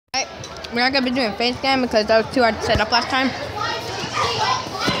we're not gonna be doing face cam because that was too hard to set up last time.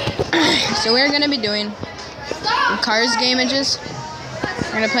 So we're gonna be doing cars game images.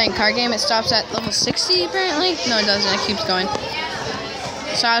 We're gonna play a car game. It stops at level 60 apparently. No, it doesn't. It keeps going.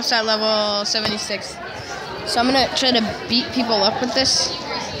 Stops at level 76. So I'm gonna try to beat people up with this.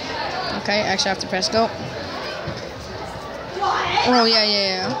 Okay, actually I have to press go. Oh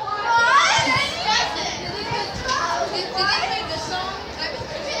yeah.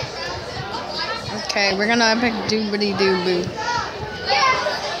 Okay, we're gonna epic doobity doo boo.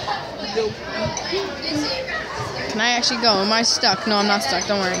 Can I actually go? Am I stuck? No, I'm not stuck.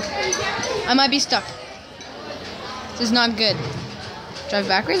 Don't worry. I might be stuck. This is not good. Drive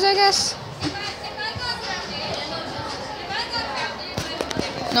backwards, I guess?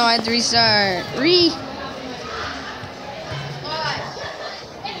 No, I had to restart.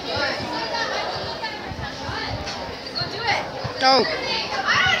 Oh.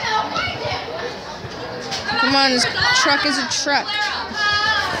 Come on, this truck is a truck.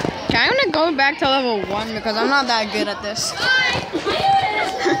 Okay, I'm gonna go back to level 1 because I'm not that good at this.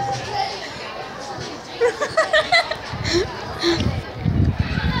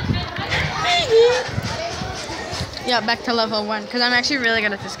 Yeah, back to level 1 because I'm actually really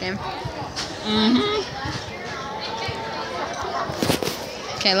good at this game.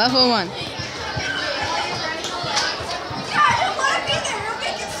 Okay, level 1.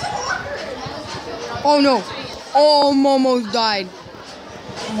 Oh no! Oh, Momo's died.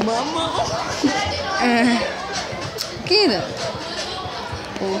 Okay then.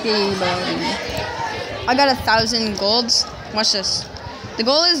 Okay, buddy. I got 1,000 golds. Watch this. The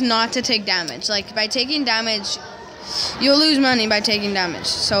goal is not to take damage. Like, by taking damage, you'll lose money by taking damage.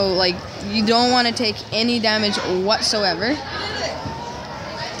 So, like, you don't want to take any damage whatsoever.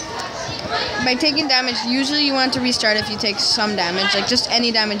 By taking damage, usually you want to restart if you take some damage. Like, just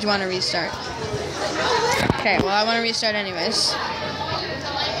any damage you want to restart. Okay, well, I want to restart anyways.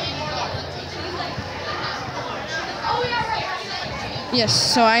 Yes,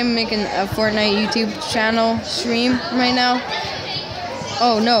 so I'm making a Fortnite YouTube channel stream right now.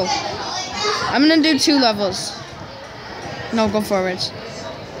 Oh, no. I'm going to do 2 levels. No, go forwards.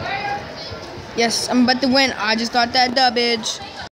 Yes, I'm about to win. I just got that dubbage.